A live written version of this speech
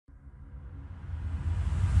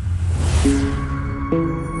Manchester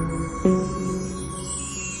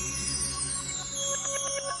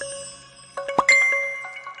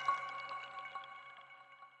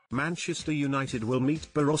United will meet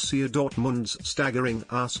Borussia Dortmund's staggering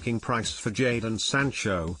asking price for Jadon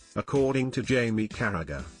Sancho, according to Jamie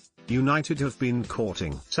Carragher. United have been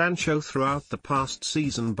courting Sancho throughout the past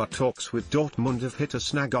season, but talks with Dortmund have hit a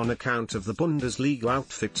snag on account of the Bundesliga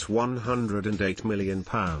outfit's £108 million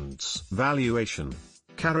valuation.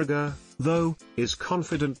 Carragher, though, is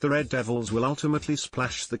confident the Red Devils will ultimately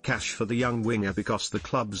splash the cash for the young winger because the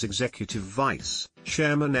club's executive vice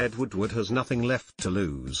chairman Woodward has nothing left to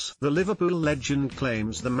lose. The Liverpool legend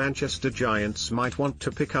claims the Manchester Giants might want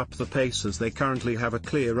to pick up the pace as they currently have a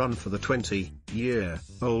clear run for the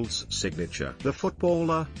 20-year-old's signature. The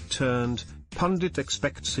footballer turned pundit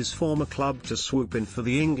expects his former club to swoop in for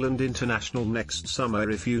the England international next summer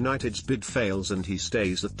if United's bid fails and he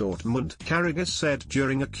stays at Dortmund. Carragher said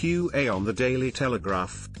during a Q&A on the Daily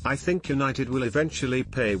Telegraph, "I think United will eventually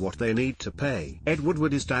pay what they need to pay.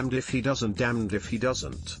 Woodward is damned if he doesn't, damned if he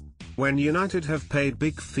doesn't. When United have paid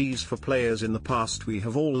big fees for players in the past, we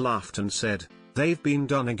have all laughed and said, they've been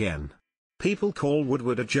done again. People call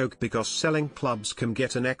Woodward a joke because selling clubs can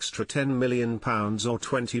get an extra £10 million or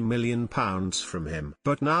 £20 million from him.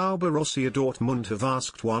 But now Borussia Dortmund have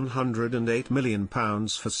asked £108 million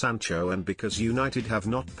for Sancho, and because United have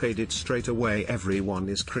not paid it straight away, everyone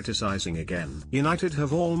is criticising again. United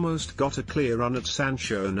have almost got a clear run at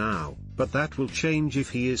Sancho now, but that will change if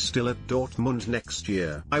he is still at Dortmund next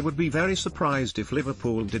year. I would be very surprised if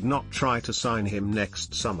Liverpool did not try to sign him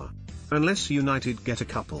next summer. Unless United get a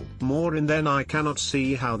couple more in, then I cannot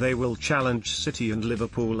see how they will challenge City and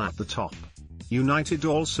Liverpool at the top. United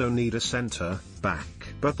also need a centre-back,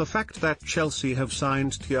 but the fact that Chelsea have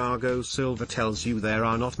signed Thiago Silva tells you there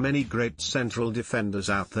are not many great central defenders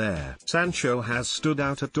out there. Sancho has stood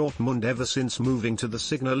out at Dortmund ever since moving to the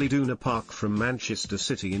Signal Iduna Park from Manchester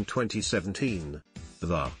City in 2017.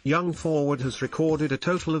 The young forward has recorded a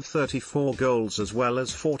total of 34 goals as well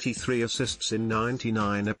as 43 assists in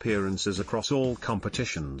 99 appearances across all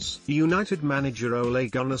competitions. United manager Ole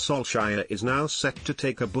Gunnar Solskjaer is now set to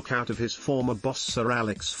take a book out of his former boss Sir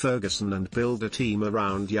Alex Ferguson and build a team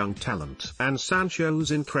around young talent. And Sancho's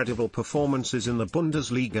incredible performances in the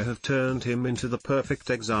Bundesliga have turned him into the perfect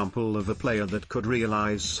example of a player that could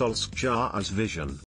realise Solskjaer's vision.